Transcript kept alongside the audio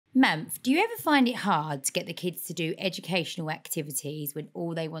Mamph, do you ever find it hard to get the kids to do educational activities when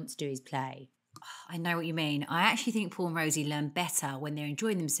all they want to do is play? I know what you mean. I actually think Paul and Rosie learn better when they're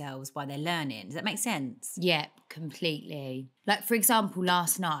enjoying themselves while they're learning. Does that make sense? Yeah, completely. Like, for example,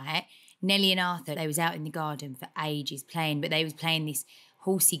 last night, Nellie and Arthur, they was out in the garden for ages playing, but they was playing this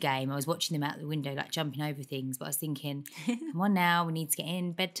horsey game. I was watching them out the window, like jumping over things, but I was thinking, come on now, we need to get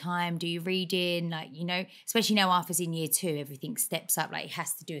in, bedtime, do your reading, like, you know, especially now Arthur's in year 2, everything steps up, like he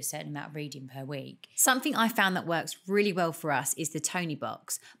has to do a certain amount of reading per week. Something I found that works really well for us is the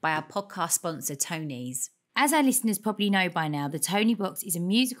Toniebox by our podcast sponsor, TONIES. As our listeners probably know by now, the Toniebox is a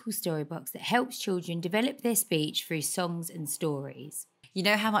musical storybox that helps children develop their speech through songs and stories. You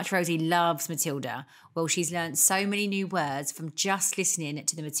know how much Rosie loves Matilda? Well, she's learnt so many new words from just listening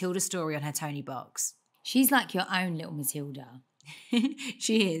to the Matilda story on her Toniebox. She's like your own little Matilda.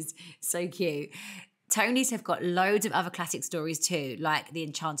 She is. So cute. Tonies have got loads of other classic stories too, like The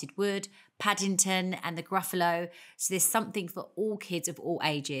Enchanted Wood, Paddington and the Gruffalo. So there's something for all kids of all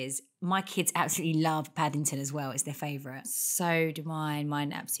ages. My kids absolutely love Paddington as well. It's their favourite. So do mine.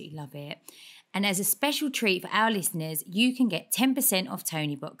 Mine absolutely love it. And as a special treat for our listeners, you can get 10% off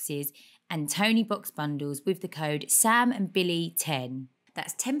Tonieboxes and Toniebox bundles with the code Sam and Billie 10.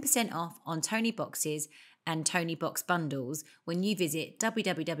 That's 10% off on Tonieboxes and Toniebox bundles when you visit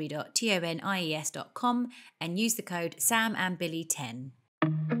www.tonies.com and use the code Sam and Billie 10.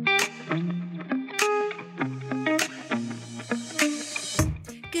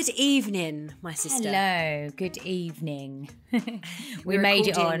 Good evening, my sister. Hello, good evening. we made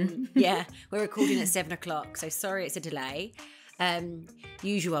it on. Yeah, we're recording at 7 o'clock, so sorry it's a delay.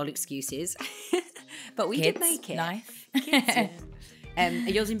 Usual excuses. But we did make it. Life. Kids, yeah.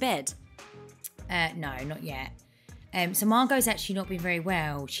 Are yours in bed? No, not yet. So Margot's actually not been very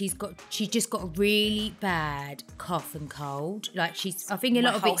well. She's just got a really bad cough and cold. Like I think a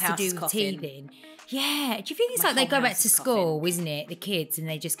lot of it's to do with teething. Yeah. Do you think it's like they go back to school, isn't it? The kids, and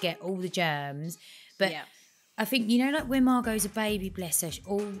they just get all the germs. But yeah. I think, you know, like when Margot's a baby, bless her,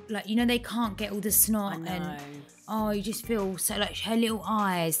 all like, you know, they can't get all the snot. And you just feel so, like her little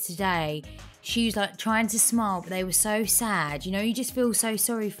eyes today, she was like trying to smile, but they were so sad. You know, you just feel so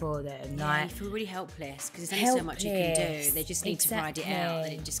sorry for them. Yeah, like, you feel really helpless because there's only so much you can do. They just need to ride it out,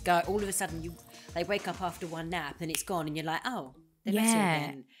 and it just go. All of a sudden, they wake up after one nap and it's gone, and you're like, oh, they're better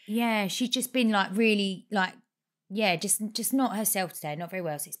again. Yeah, she's just been like really like, yeah, just not herself today, not very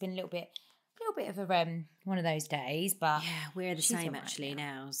well. So it's been a little bit of a one of those days, but yeah, we're the same actually in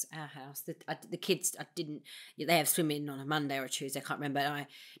our house. The kids, they have swimming on a Monday or a Tuesday, I can't remember.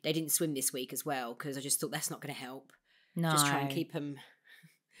 They didn't swim this week as well because I just thought that's not going to help. No, just try and keep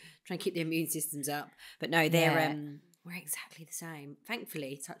the immune systems up. But no, they're we're exactly the same.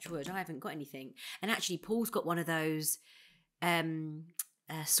 Thankfully, touch wood, I haven't got anything. And actually, Paul's got one of those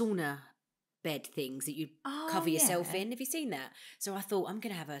sauna bed things that you cover yourself in. Have you seen that? So I thought I'm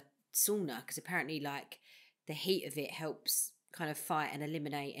going to have a sauna because apparently like the heat of it helps kind of fight and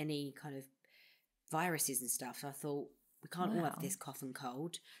eliminate any kind of viruses and stuff. So I thought we can't all have this cough and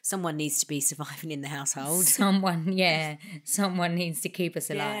cold. Someone needs to be surviving in the household. Someone needs to keep us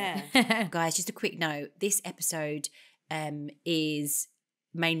alive. Yeah. Guys, just a quick note. This episode is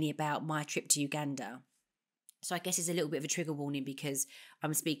mainly about my trip to Uganda. So I guess it's a little bit of a trigger warning because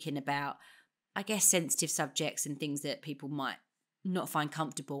I'm speaking about, I guess, sensitive subjects and things that people might not find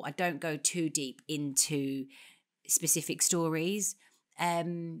comfortable. I don't go too deep into specific stories.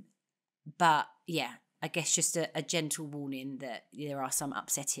 But yeah, I guess just a gentle warning that there are some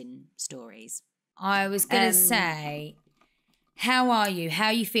upsetting stories. I was going to say, how are you? How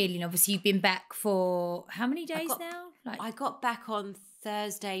are you feeling? Obviously, you've been back for how many days now? I got back on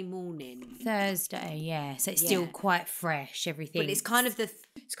Thursday morning. Thursday, yeah. So it's still quite fresh, everything. But it's kind of the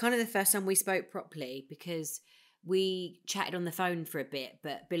first time we spoke properly because we chatted on the phone for a bit,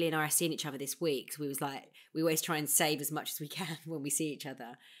 but Billie and I are seeing each other this week. So we always try and save as much as we can when we see each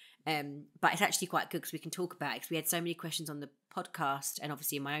other. But it's actually quite good because we can talk about it because we had so many questions on the podcast and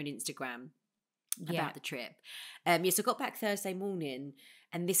obviously in my own Instagram about the trip. So I got back Thursday morning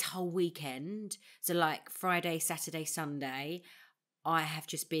and this whole weekend, so like Friday, Saturday, Sunday, I have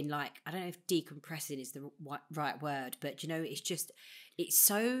just been like, I don't know if decompressing is the right word, but you know, it's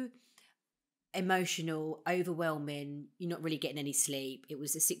so emotional, overwhelming. You're not really getting any sleep. It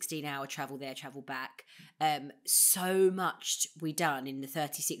was a 16-hour travel there, travel back. So much we done in the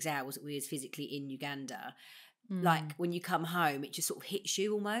 36 hours that we was physically in Uganda. Like when you come home, it just sort of hits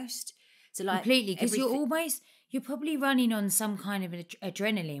you almost. So like completely, because you're probably running on some kind of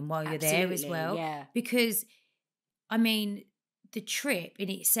adrenaline while you're there as well. Yeah. Because I mean, the trip in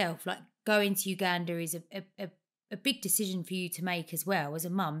itself, like going to Uganda is a big decision for you to make as well as a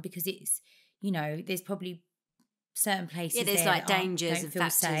mum, because it's, you know, there's probably certain places there's there like that dangers don't and feel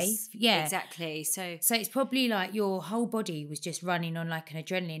factors. safe. Yeah, exactly. So it's probably like your whole body was just running on like an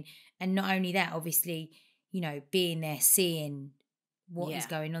adrenaline, and not only that, obviously, you know, being there, seeing what is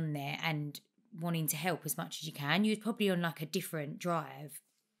going on there, and wanting to help as much as you can. You're probably on like a different drive.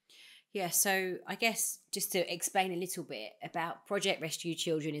 Yeah, so I guess just to explain a little bit about Project Rescue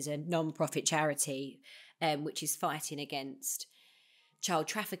Children is a non-profit charity which is fighting against child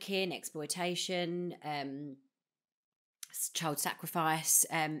trafficking, exploitation, child sacrifice.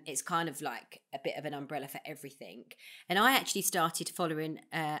 It's kind of like a bit of an umbrella for everything. And I actually started following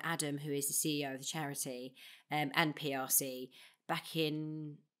Adam, who is the CEO of the charity, and PRC back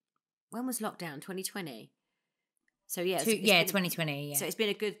in, when was lockdown? 2020? So yeah, 2020. So it's been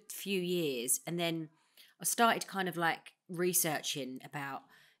a good few years, and then I started kind of like researching about,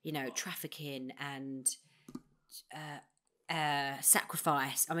 you know, trafficking and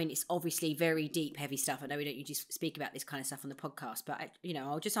sacrifice. I mean, it's obviously very deep, heavy stuff. I know we don't usually speak about this kind of stuff on the podcast, but you know,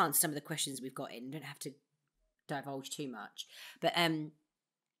 I'll just answer some of the questions we've got in. Don't have to divulge too much, but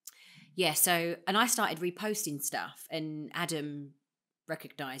yeah. So, and I started reposting stuff, and Adam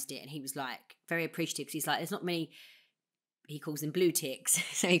recognized it, and he was like very appreciative, because he's like, there's not many. He calls them blue ticks.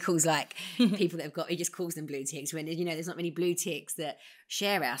 So he calls like people that have got, he just calls them blue ticks, when, you know, there's not many blue ticks that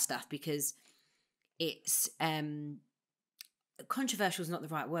share our stuff, because it's controversial is not the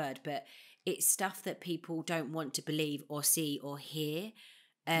right word, but it's stuff that people don't want to believe or see or hear,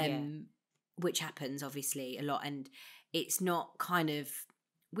 which happens obviously a lot. And it's not kind of,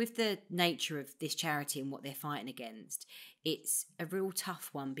 with the nature of this charity and what they're fighting against, it's a real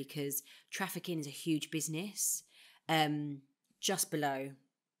tough one, because trafficking is a huge business. Just below,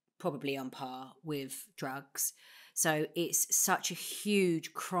 probably on par with drugs. So it's such a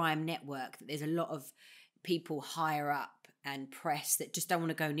huge crime network that there's a lot of people higher up and press that just don't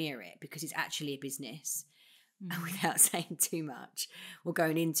want to go near it, because it's actually a business, without saying too much or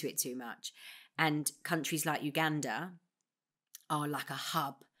going into it too much. And countries like Uganda are like a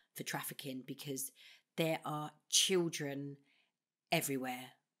hub for trafficking, because there are children everywhere.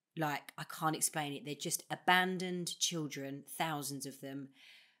 Like, I can't explain it. They're just abandoned children, thousands of them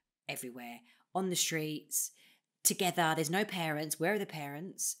everywhere, on the streets, together. There's no parents. Where are the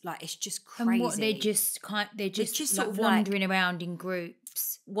parents? Like, it's just crazy. And what, they're just sort of wandering around in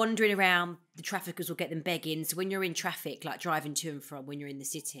groups. Wandering around, the traffickers will get them begging. So when you're in traffic, like driving to and from, when you're in the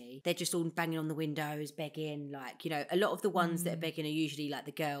city, they're just all banging on the windows, begging. Like, you know, a lot of the ones that are begging are usually like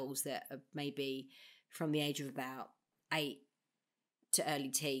the girls that are maybe from the age of about 8 to early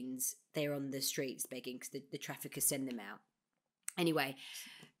teens. They're on the streets begging, because the traffickers send them out. Anyway,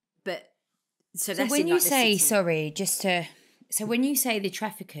 but so that's when in, you like, say, sorry, just to, so when you say the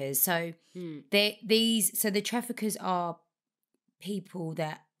traffickers, so the traffickers are people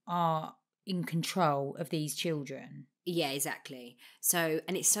that are in control of these children. Yeah, exactly. So,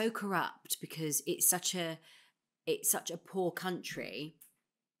 and it's so corrupt, because it's such a poor country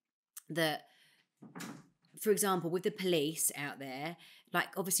that, for example, with the police out there, like,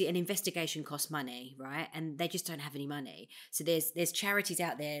 obviously an investigation costs money, right? And they just don't have any money. So there's charities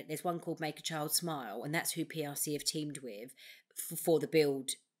out there. There's one called Make a Child Smile, and that's who PRC have teamed with for the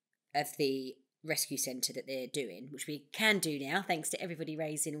build of the rescue centre that they're doing, which we can do now, thanks to everybody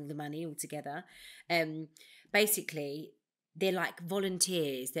raising all the money all together. Basically, they're like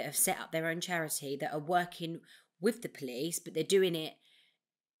volunteers that have set up their own charity that are working with the police, but they're doing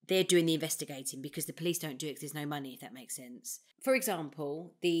the investigating, because the police don't do it because there's no money, if that makes sense. For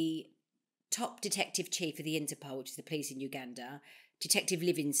example, the top detective chief of the Interpol, which is the police in Uganda, Detective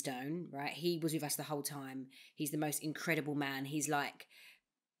Livingstone, right? He was with us the whole time. He's the most incredible man. He's like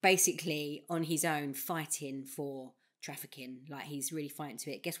basically on his own fighting for trafficking. Like, he's really fighting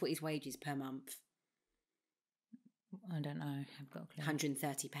to it. Guess what his wage is per month? I don't know. I've got a clue.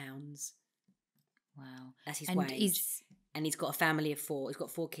 £130. Wow. That's his wage. And he's got a family of 4. He's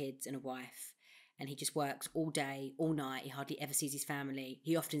got 4 kids and a wife. And he just works all day, all night. He hardly ever sees his family.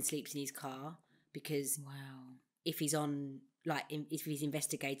 He often sleeps in his car, because if he's on, like, if he's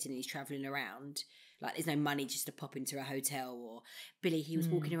investigating and he's travelling around, like, there's no money just to pop into a hotel. Or Billie, he was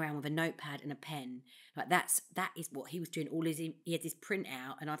walking around with a notepad and a pen. Like, that is what he was doing. He had this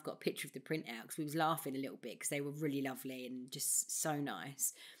printout, and I've got a picture of the printout, because we was laughing a little bit, because they were really lovely and just so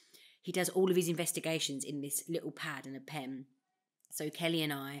nice. He does all of his investigations in this little pad and a pen. So Kelly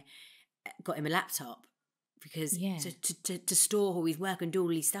and I got him a laptop, because to store all his work and do all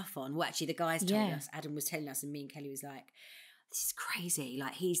his stuff on. Well, actually, the guys told us, Adam was telling us, and me and Kelly was like, this is crazy.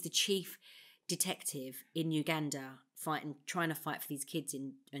 Like, he's the chief detective in Uganda trying to fight for these kids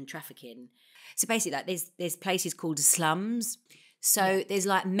in trafficking. So basically, like there's places called slums. So there's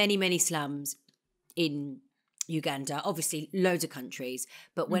like many slums in Uganda, obviously loads of countries.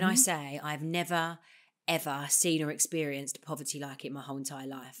 But when I say I've never ever seen or experienced poverty like it my whole entire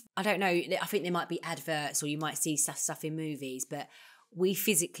life. I don't know, I think there might be adverts or you might see stuff in movies, but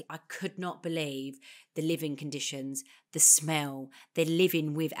I could not believe the living conditions, the smell, they're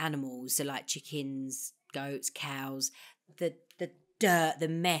living with animals, so like chickens, goats, cows, the dirt, the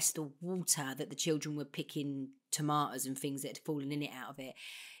mess, the water that the children were picking tomatoes and things that had fallen in it out of it.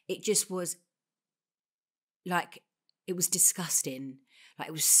 It just was like, it was disgusting. Like,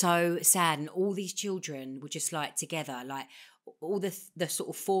 it was so sad, and all these children were just like together, like all the sort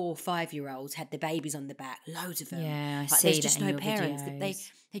of 4 or 5 year olds had the babies on the back, loads of them. Yeah, I like, see there's that just in no your parents. videos.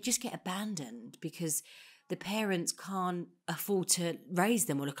 They just get abandoned because the parents can't afford to raise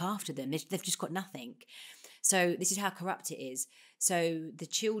them or look after them. They've just got nothing. So this is how corrupt it is. So the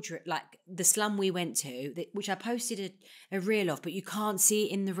children, like the slum we went to, which I posted a reel of, but you can't see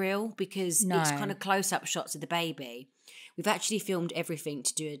it in the reel because it's kind of close-up shots of the baby. We've actually filmed everything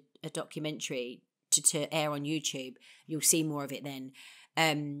to do a documentary to air on YouTube. You'll see more of it then.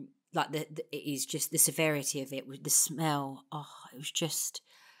 Like it is just the severity of it, with the smell. Oh, it was just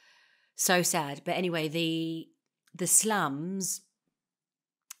so sad. But anyway, the slums,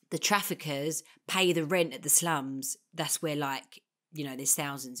 the traffickers pay the rent at the slums. That's where, like, you know, there's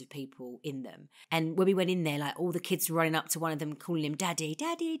thousands of people in them. And when we went in there, like, all the kids were running up to one of them, calling him daddy,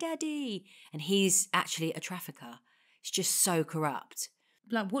 daddy, daddy. And he's actually a trafficker. It's just so corrupt.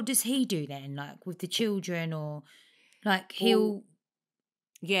 Like, what does he do then? Like, with the children, or like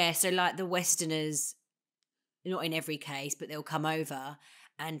Yeah, so like the Westerners, not in every case, but they'll come over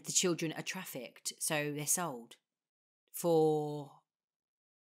and the children are trafficked. So they're sold for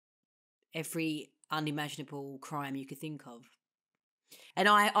every unimaginable crime you could think of. And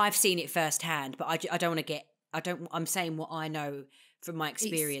I've seen it firsthand, but I don't want to get, I'm saying what I know from my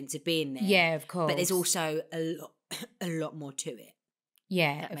experience of being there. Yeah, of course. But there's also a lot more to it.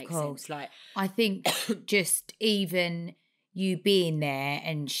 Yeah, that of makes course. sense. Like, I think just even you being there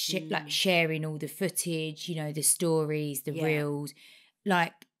and like sharing all the footage, you know, the stories, the reels.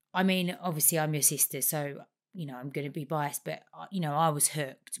 Like, I mean, obviously I'm your sister, so, you know, I'm going to be biased, but, you know, I was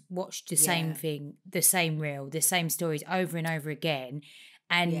hooked. Watched the same thing, the same reel, the same stories over and over again.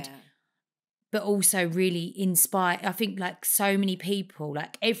 And but also really inspired. I think, like, so many people,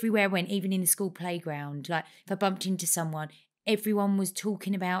 like, everywhere I went, even in the school playground, like, if I bumped into someone, everyone was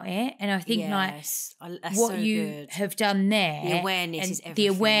talking about it. And I think, that's what so you good. have done there, The awareness and is everything. the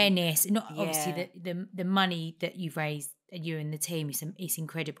awareness, not obviously the money that you've raised, you and the team, is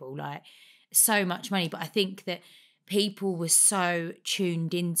incredible. Like, so much money, but I think that people were so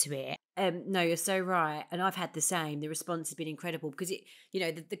tuned into it. No, you're so right, and I've had the same. The response has been incredible because it, you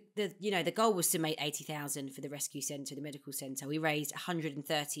know, the goal was to make 80,000 for the rescue centre, the medical centre. We raised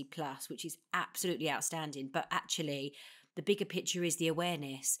 130 plus, which is absolutely outstanding. But actually, the bigger picture is the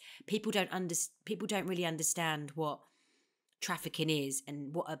awareness. People don't really understand what trafficking is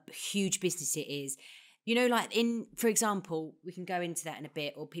and what a huge business it is. You know, like, for example, we can go into that in a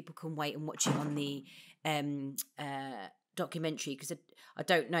bit, or people can wait and watch it on the documentary, because I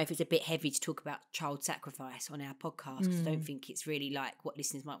don't know if it's a bit heavy to talk about child sacrifice on our podcast, because I don't think it's really like what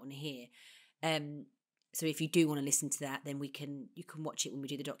listeners might want to hear. So if you do want to listen to that, then you can watch it when we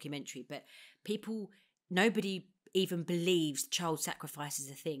do the documentary. But nobody even believes child sacrifice is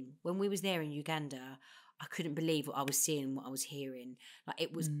a thing. When we was there in Uganda, I couldn't believe what I was seeing, what I was hearing. Like,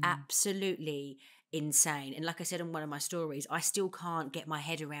 it was absolutely insane. And like I said on one of my stories, I still can't get my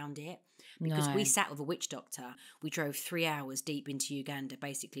head around it, because we sat with a witch doctor. We drove 3 hours deep into Uganda,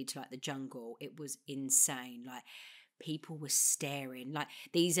 basically to, like, the jungle. It was insane. Like, people were staring. Like,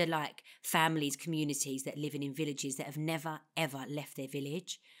 these are like families, communities that live in villages that have never ever left their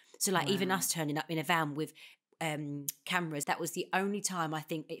village. So, like, even us turning up in a van with cameras, that was the only time I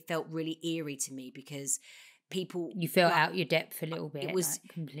think it felt really eerie to me, because you felt out your depth a little bit. It was,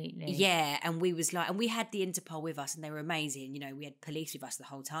 like, completely. Yeah, and we was like, and we had the Interpol with us, and they were amazing. You know, we had police with us the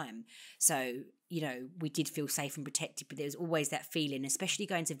whole time, so, you know, we did feel safe and protected. But there was always that feeling, especially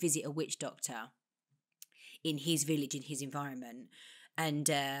going to visit a witch doctor in his village, in his environment. And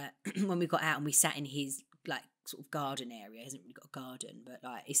when we got out and we sat in his, like, sort of garden area, he hasn't really got a garden, but,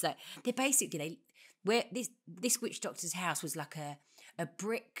 like, it's like they're basically where this witch doctor's house was like a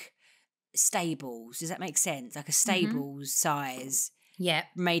brick stables. Does that make sense? Like a stables size,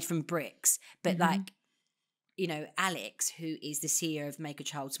 made from bricks. But like, you know, Alex, who is the CEO of Make a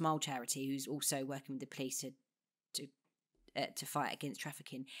Child Smile charity, who's also working with the police to fight against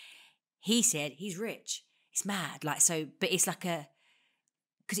trafficking, he said he's rich. It's mad. Like, so, but it's like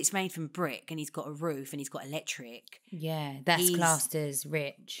because it's made from brick and he's got a roof and he's got electric. Yeah, that's classed as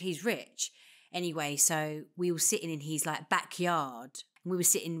rich. He's rich. Anyway, so we were sitting in his like backyard and we were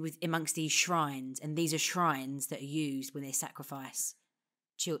sitting amongst these shrines, and these are shrines that are used when they sacrifice.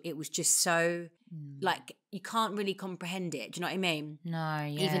 It was just so like you can't really comprehend it. Do you know what I mean? No,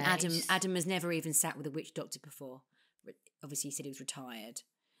 yeah. Even Adam has never even sat with a witch doctor before. Obviously, he said he was retired,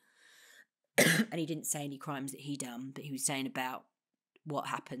 and he didn't say any crimes that he done, but he was saying about what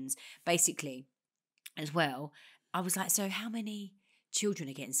happens basically as well. I was like, so how many children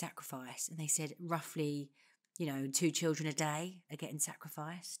are getting sacrificed? And they said roughly, 2 children a day are getting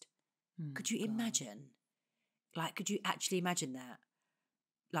sacrificed. Could you imagine? Like, could you actually imagine that?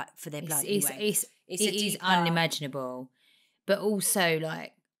 Like, for their blood. It is unimaginable. But also,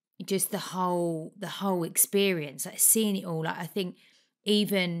 like, just the whole experience, like seeing it all. Like, I think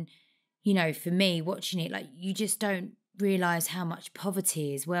even, for me watching it, like, you just don't realise how much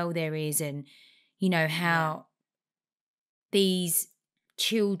poverty as well there is, and how these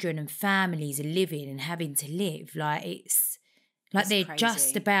children and families are living and having to live. Like, it's like they're crazy.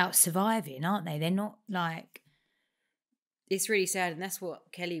 Just about surviving, aren't they? They're not like... It's really sad, and that's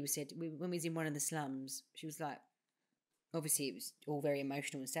what Kelly said when we was in one of the slums. She was like, obviously it was all very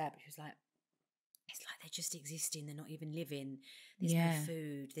emotional and sad, but she was like, it's like they're just existing, they're not even living. There's no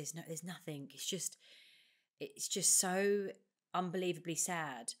food, there's nothing. It's just so unbelievably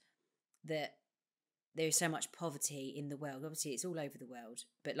sad that there is so much poverty in the world. Obviously it's all over the world,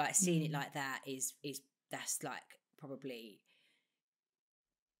 but like seeing it like that that's like probably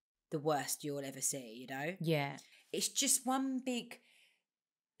the worst you'll ever see, Yeah. It's just one big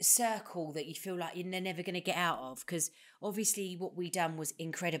circle that you feel like you're never going to get out of, because obviously what we done was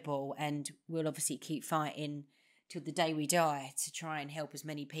incredible, and we'll obviously keep fighting till the day we die to try and help as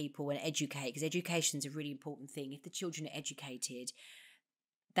many people and educate, because education is a really important thing. If the children are educated,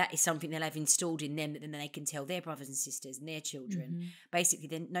 that is something they'll have installed in them that then they can tell their brothers and sisters and their children. Basically,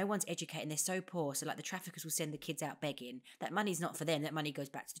 then no one's educating. They're so poor. So like the traffickers will send the kids out begging. That money's not for them. That money goes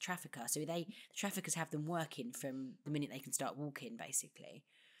back to the trafficker. So the traffickers have them working from the minute they can start walking, basically.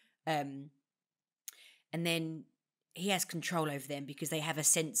 And then he has control over them because they have a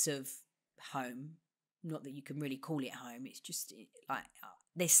sense of home. Not that you can really call it home. It's just like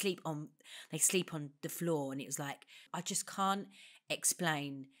they sleep on the floor, and it was like, I just can't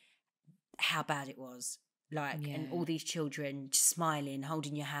explain how bad it was. Like, and all these children just smiling,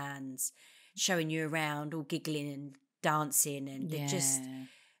 holding your hands, showing you around, all giggling and dancing, and they're just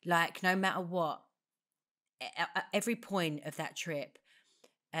like, no matter what, at every point of that trip,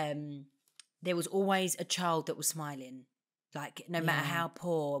 there was always a child that was smiling. Like, no matter how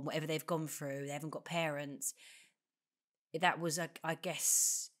poor and whatever they've gone through, they haven't got parents. That was, I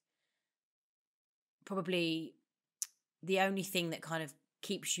guess, probably the only thing that kind of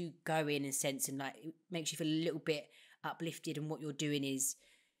keeps you going in a sense, and like it makes you feel a little bit uplifted. And what you're doing is,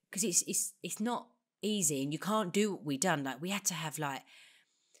 because it's not easy, and you can't do what we done. Like, we had to have like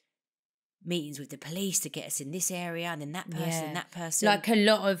meetings with the police to get us in this area, and then that person and that person. Like, a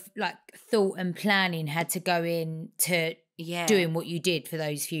lot of like thought and planning had to go in to doing what you did for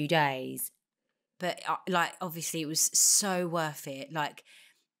those few days. But like, obviously it was so worth it. Like,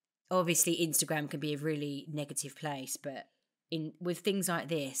 obviously Instagram can be a really negative place, but with things like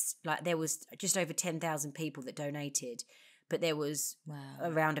this, like, there was just over 10,000 people that donated, but there was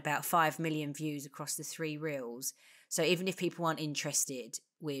around about 5 million views across the 3 reels. So even if people aren't interested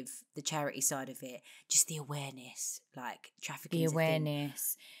with the charity side of it, just the awareness, like trafficking. The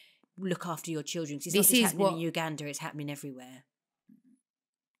awareness. Look after your children. It's not just happening in Uganda, it's happening everywhere.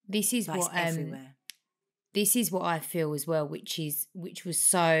 This is what everywhere. This is what I feel as well, which was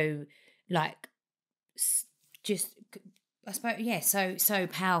so like just, I suppose, so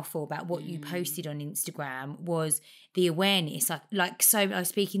powerful about what you posted on Instagram was the awareness. Like so I was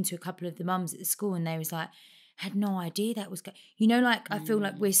speaking to a couple of the mums at the school, and they was like, had no idea that was like, I feel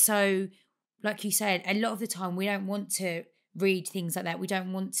like we're so, like you said, a lot of the time we don't want to read things like that. We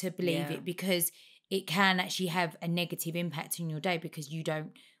don't want to believe it, because it can actually have a negative impact on your day, because you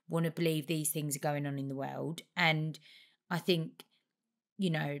don't want to believe these things are going on in the world. And I think,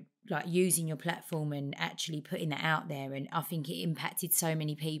 like, using your platform and actually putting that out there, and I think it impacted so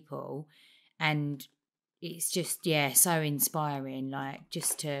many people, and it's just so inspiring, like,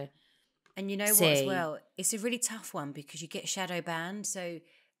 just to and you know see. What as well, it's a really tough one because you get shadow banned. So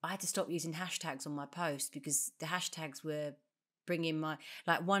I had to stop using hashtags on my posts because the hashtags were bringing my,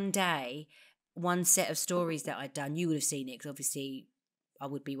 like, one day, one set of stories that I'd done, you would have seen it because obviously I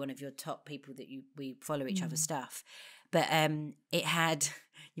would be one of your top people that we follow each other's stuff. But it had,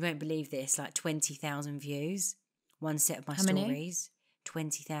 You won't believe this, like 20,000 views. One set of my How many? stories.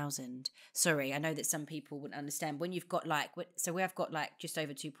 20,000. Sorry, I know that some people wouldn't understand. When you've got like, so we have got like just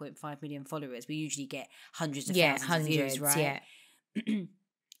over 2.5 million followers. We usually get hundreds of thousands of views, right? Yeah.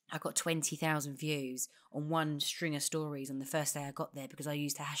 I got 20,000 views on one string of stories on the first day I got there because I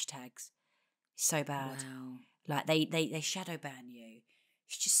used the hashtags. It's so bad. Wow. Like they shadow ban you.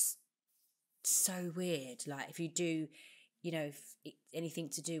 It's just so weird. Like if you do, you know, anything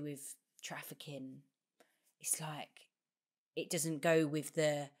to do with trafficking, it's like it doesn't go with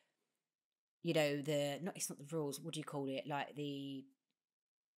the, you know, it's not the rules. What do you call it? Like the.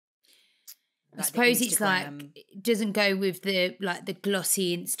 I suppose it's like it doesn't go with the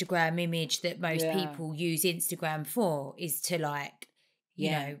glossy Instagram image that most people use Instagram for, is to like,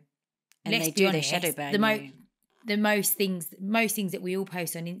 you know, and let's they be do honest, their shadow ban the most things that we all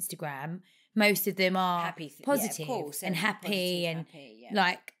post on Instagram, most of them are positive and happy and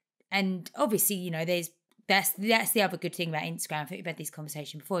like, and obviously, you know, that's the other good thing about Instagram. I think we've had this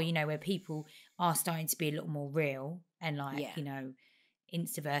conversation before, you know, where people are starting to be a little more real and like, you know,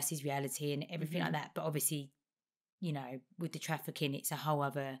 Insta versus reality and everything like that. But obviously, you know, with the trafficking, it's a whole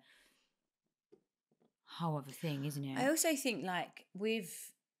other thing, isn't it? I also think like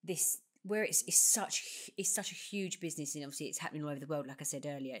with this, where it's such a huge business, and obviously it's happening all over the world. Like I said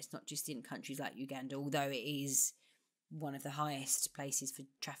earlier, it's not just in countries like Uganda, although it is one of the highest places for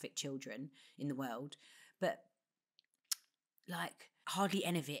trafficked children in the world. But like hardly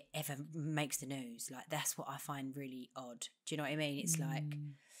any of it ever makes the news. Like that's what I find really odd. Do you know what I mean? It's like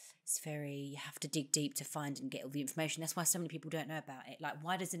it's very, you have to dig deep to find and get all the information. That's why so many people don't know about it. Like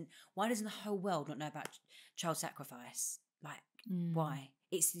why doesn't the whole world not know about child sacrifice? Like why?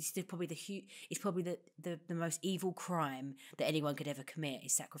 It's probably the most evil crime that anyone could ever commit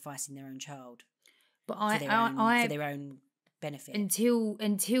is sacrificing their own child. But for their own benefit.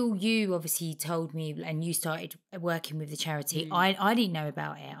 Until you obviously told me and you started working with the charity, I didn't know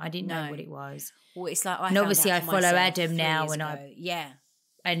about it. I didn't know what it was. Well, it's like and obviously I follow Adam now, and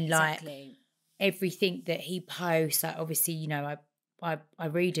and like everything that he posts. Like obviously, you know, I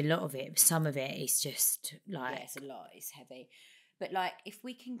read a lot of it. Some of it is just like it's a lot. It's heavy, but like if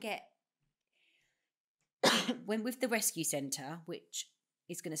we can get when with the rescue centre, which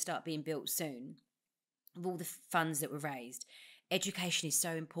is going to start being built soon. Of all the funds that were raised, education is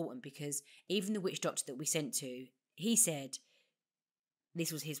so important because even the witch doctor that we sent to, he said,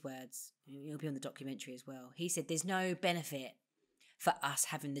 this was his words, it'll be on the documentary as well, he said there's no benefit for us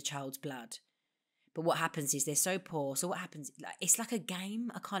having the child's blood. But what happens is they're so poor. So what happens? Like, it's like a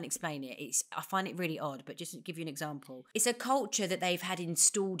game. I can't explain it. I find it really odd. But just to give you an example, it's a culture that they've had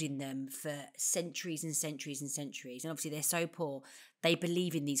installed in them for centuries and centuries and centuries. And obviously they're so poor, they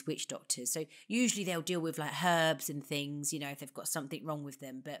believe in these witch doctors. So usually they'll deal with like herbs and things, you know, if they've got something wrong with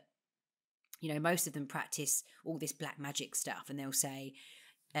them. But, you know, most of them practice all this black magic stuff. And they'll say,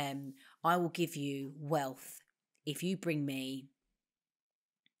 I will give you wealth if you bring me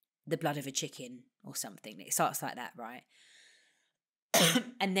the blood of a chicken or something. It starts like that, right?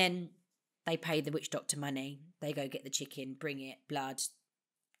 And then they pay the witch doctor money. They go get the chicken, bring it, blood,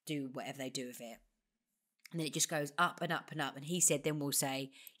 do whatever they do with it. And then it just goes up and up and up. And he said, then we'll say,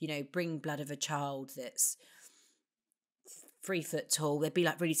 you know, bring blood of a child that's 3 foot tall. They'd be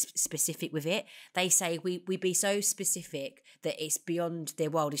like really specific with it. They say we be so specific that it's beyond their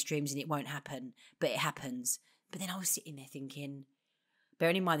wildest dreams and it won't happen, but it happens. But then I was sitting there thinking,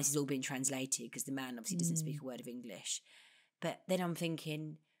 bearing in mind this is all being translated because the man obviously doesn't speak a word of English. But then I'm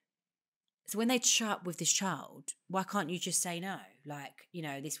thinking, so when they show up with this child, why can't you just say no? Like, you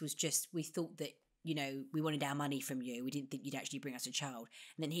know, this was just, we thought that, you know, we wanted our money from you. We didn't think you'd actually bring us a child.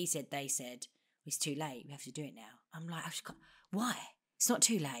 And then they said, it's too late. We have to do it now. I'm like, why? It's not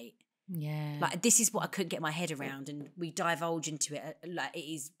too late. Yeah. Like, this is what I couldn't get my head around. And we divulge into it. Like, it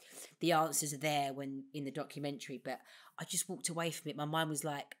is, the answers are there when in the documentary. But I just walked away from it. My mind was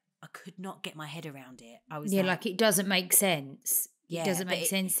like, I could not get my head around it. I was like it doesn't make sense. Yeah, it doesn't make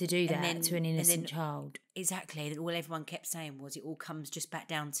sense to do that to an innocent child. Exactly. And all everyone kept saying was it all comes just back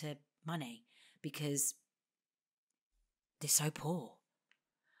down to money because they're so poor.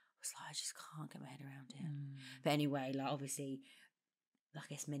 I was like, I just can't get my head around it. But anyway, like obviously, I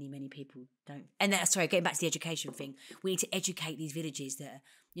guess many people don't. And that's, sorry, getting back to the education thing, we need to educate these villages that are,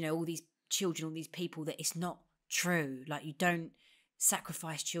 you know, all these children, all these people, that it's not true. Like, you don't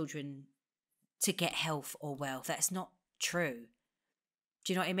sacrifice children to get health or wealth. That's not true.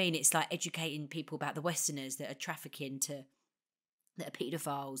 Do you know what I mean? It's like educating people about the Westerners that are trafficking that are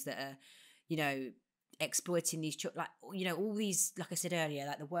paedophiles, that are, you know, exploiting these children. Like, you know, all these, like I said earlier,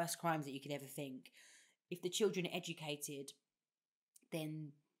 like the worst crimes that you could ever think. If the children are educated, then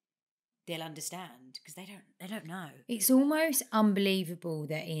they'll understand, because they don't know. It's almost unbelievable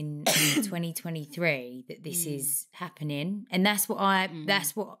that in 2023 that this is happening, and that's what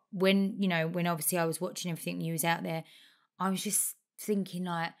when obviously I was watching everything you was out there, I was just thinking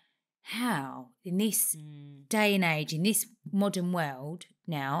like, how in this day and age, in this modern world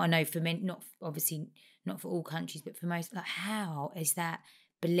now, I know for men, not for all countries, but for most, like, how is that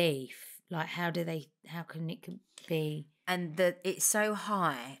belief? Like, how can it be? And it's so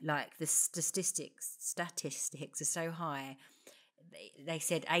high, like the statistics are so high. They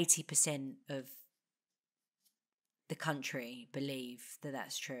said 80% of the country believe that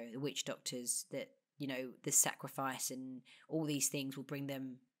that's true. The witch doctors, that, the sacrifice and all these things will bring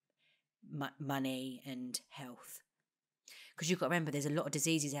them money and health. Because you've got to remember, there's a lot of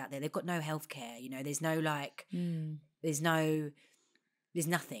diseases out there. They've got no healthcare. There's no there's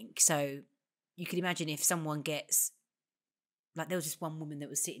nothing. So you could imagine if someone gets, like, there was just one woman that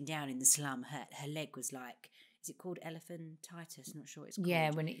was sitting down in the slum. Her leg was like, is it called elephantitis? I'm not sure what it's called.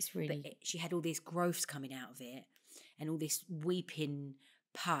 Yeah, when it's really... But she had all these growths coming out of it and all this weeping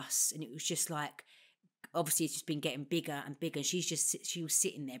pus. And it was just like, obviously it's just been getting bigger and bigger. She was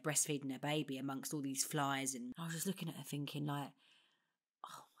sitting there breastfeeding her baby amongst all these flies. And I was just looking at her thinking like,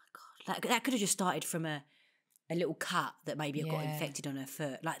 oh my God. Like, that could have just started from a little cut that maybe got infected on her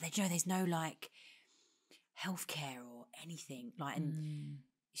foot. Like, there's no like healthcare or anything. Like, and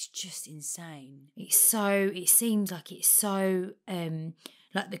it's just insane. It seems like it's so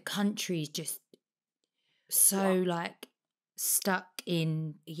like the country's just so like stuck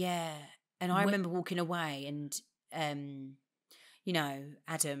in. Yeah. And I remember walking away and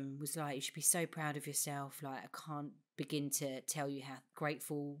Adam was like, you should be so proud of yourself. Like, I can't begin to tell you how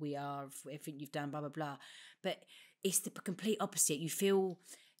grateful we are for everything you've done, blah blah blah. But it's the complete opposite. You feel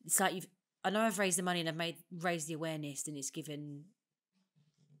it's like I know I've raised the money and I've raised the awareness, and it's given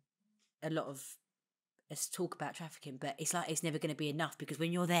a lot of us talk about trafficking, but it's like it's never going to be enough, because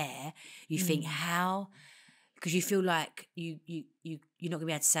when you're there, you think how, because you feel like you're not going to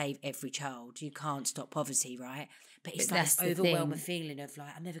be able to save every child. You can't stop poverty, right? But it's like this overwhelming feeling of like,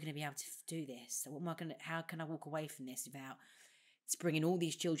 I'm never going to be able to do this. So how can I walk away from this without bringing all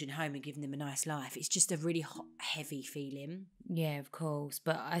these children home and giving them a nice life? It's just a really heavy feeling. Yeah, of course.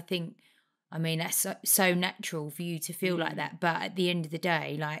 But I mean, that's so natural for you to feel like that. But at the end of the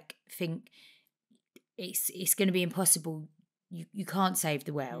day, like, think it's going to be impossible. You can't save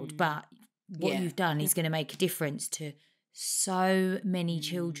the world, but what you've done is going to make a difference to so many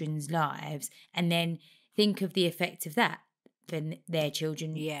children's lives. And then think of the effect of that for their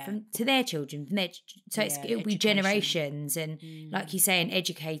children, to their children. It'll be generations. And like you say, and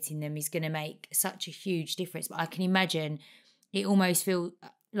educating them is going to make such a huge difference. But I can imagine it almost feel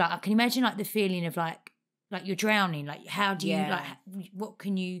like, I can imagine like the feeling of like you're drowning. Like, how do you, like, what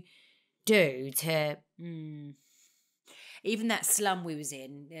can you do to... Even that slum we was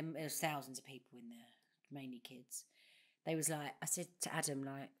in, there was thousands of people in there, mainly kids. They was like, I said to Adam,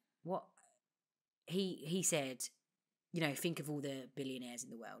 like, what? He said, think of all the billionaires in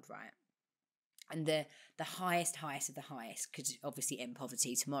the world, right? And the highest of the highest could obviously end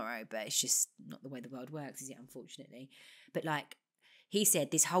poverty tomorrow, but it's just not the way the world works, is it, unfortunately? But like, he said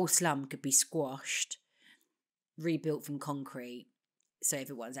this whole slum could be squashed, rebuilt from concrete, so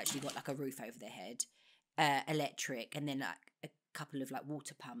everyone's actually got like a roof over their head, electric, and then like a couple of like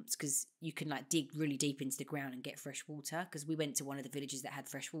water pumps, because you can like dig really deep into the ground and get fresh water. Because we went to one of the villages that had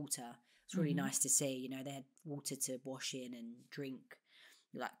fresh water. It's really nice to see. They had water to wash in and drink,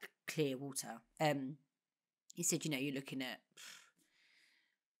 like clear water. He said, you're looking at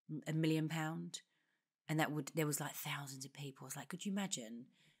 £1 million, and there was like thousands of people. I was like, could you imagine?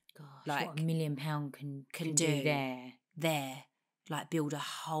 Gosh, like, what £1 million can do there, like build a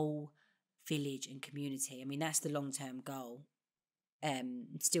whole village and community. I mean, that's the long-term goal.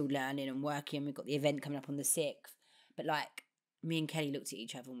 Still learning and working. We've got the event coming up on the 6th, but like, me and Kelly looked at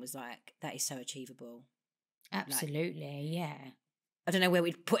each other and was like, that is so achievable. Absolutely. Like, yeah. I don't know where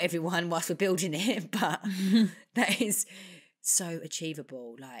we'd put everyone whilst we're building it, but that is so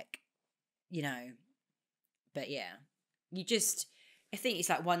achievable. Like, but yeah, I think it's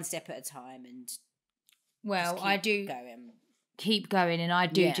like one step at a time, and I do keep going, and I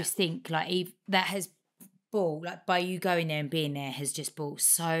do just think like that has brought, like, by you going there and being there has just brought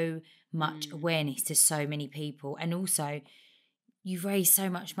so much awareness to so many people, and also you've raised so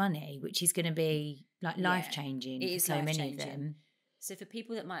much money, which is going to be like life changing for so many of them. So for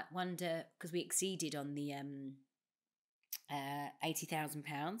people that might wonder, because we exceeded on the £80,000, I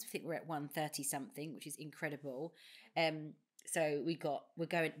think we're at 130 something, which is incredible. So we're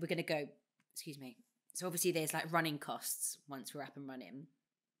going to go. Excuse me. So obviously there's like running costs once we're up and running.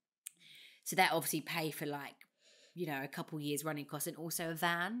 So that obviously pay for like, you know, a couple years running costs, and also a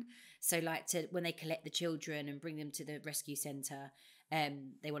van. So like when they collect the children and bring them to the rescue centre,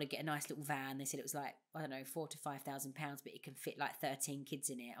 they want to get a nice little van. They said it was like, I don't know, £4,000 to £5,000, but it can fit like 13 kids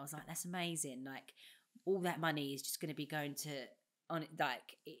in it. I was like, that's amazing. Like all that money is just going to be going to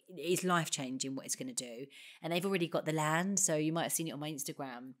like it is life changing what it's going to do. And they've already got the land, so you might have seen it on my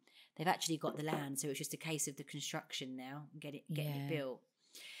Instagram. They've actually got the land, so it's just a case of the construction now, getting it built.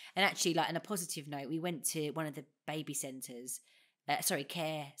 And actually, like on a positive note, we went to one of the baby centres,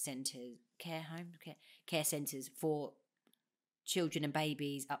 care centres for children and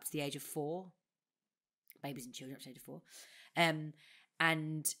babies up to the age of 4. Babies and children up to the age of 4.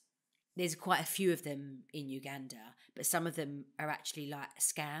 And there's quite a few of them in Uganda, but some of them are actually like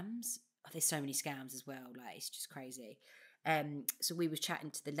scams. Oh, there's so many scams as well. Like it's just crazy. So we was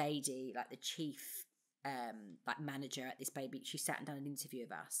chatting to the lady, like the chief, like manager at this baby. She sat and done an interview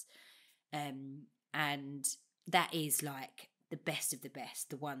of us, and that is like the best of the best.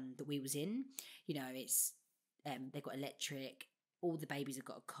 The one that we was in, you know, it's they've got electric. All the babies have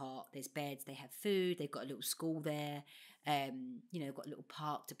got a cot. There's beds. They have food. They've got a little school there. You know, got a little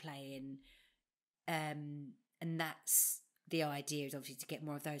park to play in. And that's the idea, is obviously to get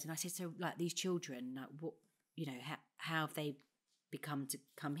more of those. And I said, so like these children, like what, you know, how have they come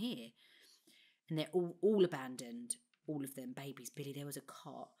here? And they're all abandoned, all of them, babies. Billie, there was a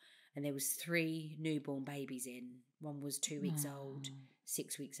cot and there was 3 newborn babies in. One was 2 weeks old,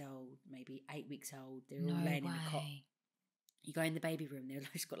 6 weeks old, maybe 8 weeks old. They're all laying in the cot. You go in the baby room, they've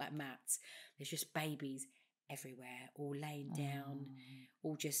just got like mats. There's just babies everywhere, all laying down,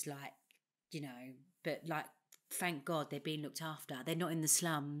 all just like, you know, but like, thank God they're being looked after. They're not in the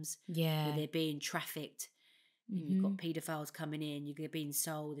slums where they're being trafficked. You've got paedophiles coming in, they're being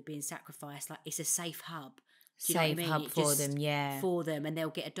sold, they're being sacrificed. Like it's a safe hub. Do you know what I mean? Hub for them, for them, and they'll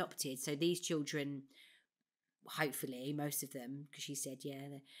get adopted. So these children, hopefully, most of them, because she said,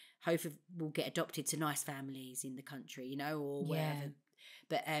 hopefully will get adopted to nice families in the country, you know, or wherever.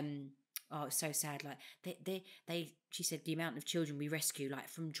 But oh, it's so sad. Like she said, the amount of children we rescue, like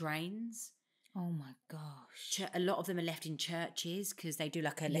from drains. Oh my gosh. A lot of them are left in churches because they do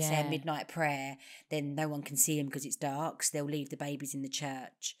like let's say a midnight prayer. Then no one can see them because it's dark. So they'll leave the babies in the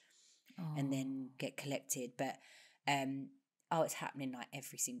church and then get collected. But it's happening like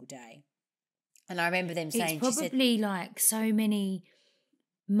every single day. And I remember them saying, it's probably like so many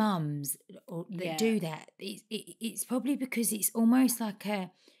mums that do that. It's probably because it's almost like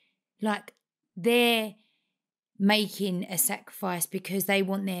they're making a sacrifice because they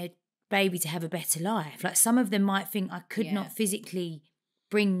want their baby to have a better life. Like some of them might think, I could not physically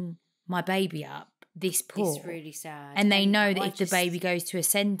bring my baby up this poor. It's really sad. And they know that if the baby goes to a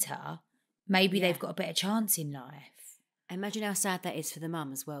centre, maybe they've got a better chance in life. Imagine how sad that is for the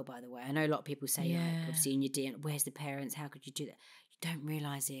mum as well, by the way. I know a lot of people say, like, obviously in your DNA, where's the parents? How could you do that? You don't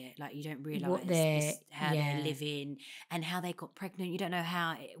realise it. Like, you don't realise how they're living and how they got pregnant. You don't know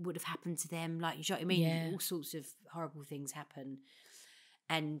how it would have happened to them. Like, you know what I mean? Yeah. All sorts of horrible things happen.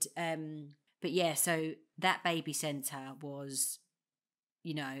 And, but yeah, so that baby centre was,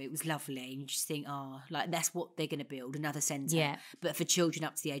 you know, it was lovely. And you just think, like that's what they're going to build, another centre. Yeah. But for children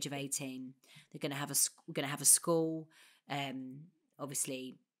up to the age of 18, they're going to have a school,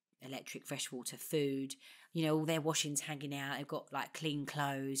 obviously electric, fresh water, food, you know, all their washings hanging out. They've got like clean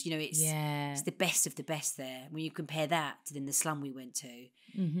clothes, you know, it's the best of the best there. When you compare that to then the slum we went to,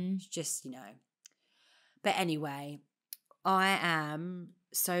 it's just, you know. But anyway, I am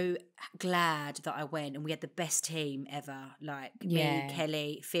so glad that I went, and we had the best team ever. Like me,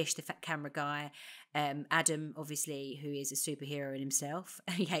 Kelly, Fish, the fat camera guy, Adam, obviously, who is a superhero in himself.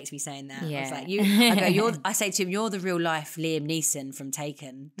 He hates me saying that. I was like, I say to him, you're the real life Liam Neeson from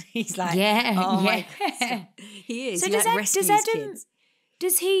Taken. He's like, my God. He is. So he does Adam, kids.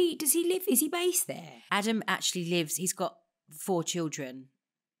 Does he live? Is he based there? Adam actually lives. He's got 4 children.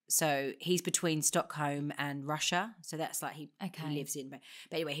 So he's between Stockholm and Russia. So that's like he lives in. But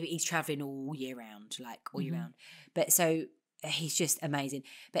anyway, he's travelling all year round, like all year round. But so he's just amazing.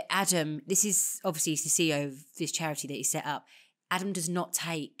 But Adam, this is obviously he's the CEO of this charity that he set up. Adam does not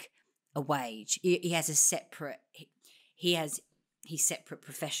take a wage. He has a separate, his separate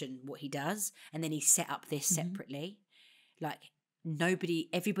profession, what he does. And then he set up this separately. Like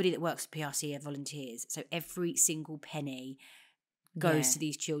everybody that works for PRC are volunteers. So every single penny goes to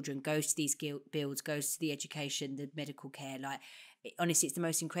these children, goes to these builds, goes to the education, the medical care. Like, honestly, it's the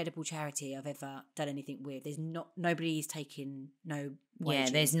most incredible charity I've ever done anything with. There's nobody's taking no wages.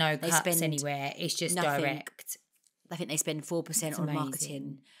 Yeah, there's no cuts anywhere. It's just nothing. Direct. I think they spend 4% on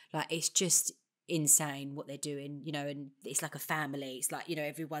marketing. Like, it's just insane what they're doing, you know, and it's like a family. It's like, you know,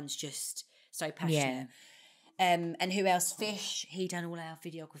 everyone's just so passionate. And who else? Fish, he done all our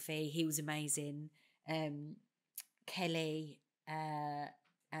videography. He was amazing. Kelly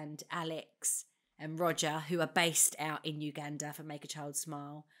and Alex and Roger, who are based out in Uganda for Make a Child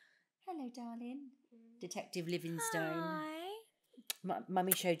Smile. Hello, darling. Detective Livingstone. Hi.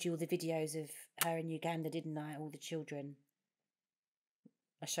 Mummy showed you all the videos of her in Uganda, didn't I? All the children.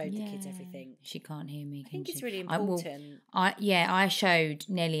 I showed the kids everything. She can't hear me. I think it's really important. I showed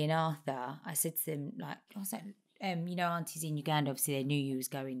Nellie and Arthur. I said to them, like, I was like, you know, Auntie's in Uganda. Obviously, they knew you was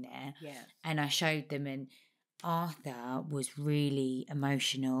going there. Yeah. And I showed them, and Arthur was really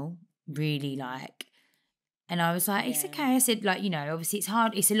emotional, really like. And I was like, it's okay. I said, like, you know, obviously it's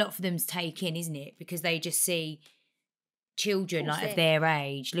hard. It's a lot for them to take in, isn't it? Because they just see children like of their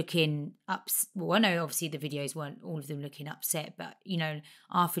age looking well, I know obviously the videos weren't all of them looking upset, but you know,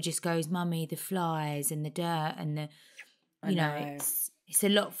 Arthur just goes, Mummy, the flies and the dirt and the, you know, it's a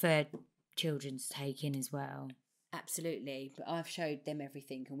lot for children to take in as well. Absolutely. But I've showed them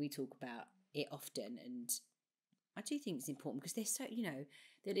everything and we talk about it often, and I do think it's important because they're so, you know,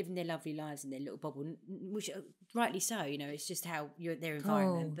 they're living their lovely lives in their little bubble, which rightly so, you know, it's just how their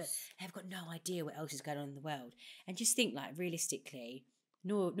environment, but they've got no idea what else is going on in the world. And just think, like, realistically,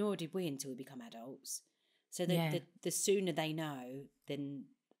 nor did we until we become adults. So the sooner they know, then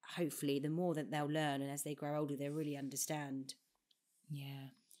hopefully the more that they'll learn, and as they grow older, they'll really understand. Yeah,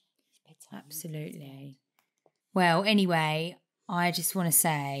 absolutely. Well, anyway, I just want to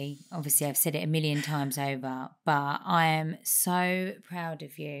say, obviously I've said it a million times over, but I am so proud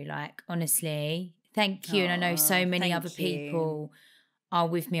of you. Like, honestly, thank you. And I know so many other people are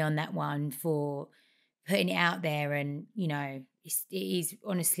with me on that one for putting it out there. And, you know, it is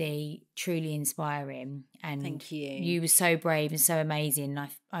honestly truly inspiring. And thank you. You were so brave and so amazing. I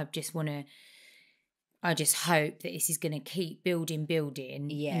just hope that this is going to keep building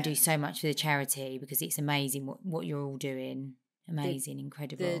and do so much for the charity, because it's amazing what you're all doing. Amazing,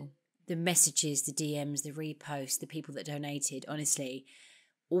 incredible. The messages, the DMs, the reposts, the people that donated, honestly,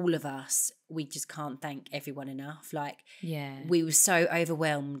 all of us, we just can't thank everyone enough. Like, we were so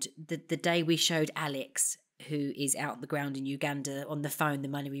overwhelmed. The day we showed Alex, who is out on the ground in Uganda, on the phone, the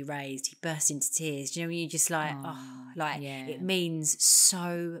money we raised, he burst into tears. Do you know when you're just like, it means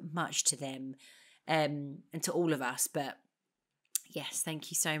so much to them and to all of us. But yes, thank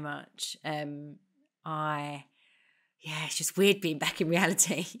you so much. It's just weird being back in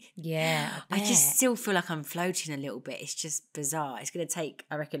reality. Yeah, I just still feel like I'm floating a little bit. It's just bizarre. It's going to take,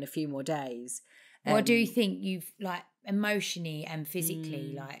 I reckon, a few more days. Well, do you think you've, like, emotionally and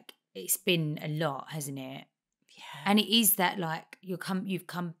physically, like, it's been a lot, hasn't it? Yeah. And it is that, like, you've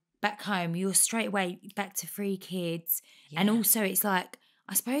come back home, you're straight away back to 3 kids. Yeah. And also it's like,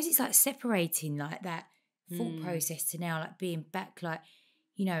 I suppose it's like separating, like, that thought process to now, like, being back, like,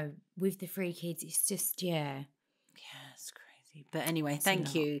 you know, with the 3 kids. It's just, Yeah, it's crazy. But anyway,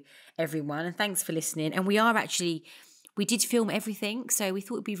 thank you, everyone. And thanks for listening. And we did film everything. So we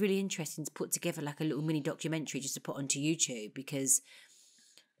thought it'd be really interesting to put together like a little mini documentary just to put onto YouTube, because,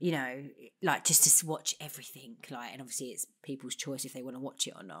 you know, like, just to watch everything. Like, and obviously it's people's choice if they want to watch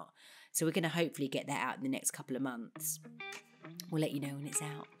it or not. So we're going to hopefully get that out in the next couple of months. We'll let you know when it's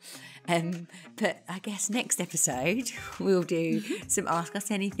out. But I guess next episode we'll do some Ask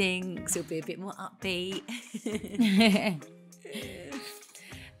Us Anything. So it'll be a bit more upbeat.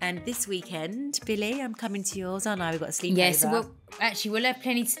 And this weekend, Billie, I'm coming to yours, aren't I? We've got a sleepover. Yes, we'll have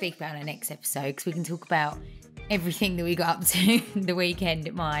plenty to speak about in our next episode, because we can talk about everything that we got up to the weekend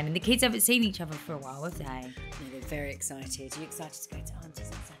at mine. And the kids haven't seen each other for a while, have they? No, they're very excited. Are you excited to go to Auntie's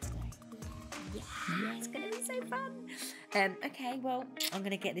on Saturday? Yeah, it's going to be so fun. Okay, well, I'm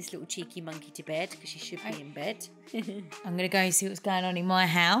going to get this little cheeky monkey to bed, because she should be in bed. I'm going to go and see what's going on in my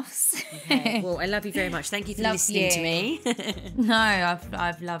house. Okay, well, I love you very much. Thank you for listening to me. No,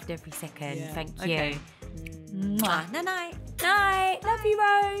 I've loved every second. Thank you. Okay. Mwah. Night. Night. Love you,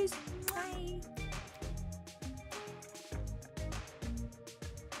 Rose.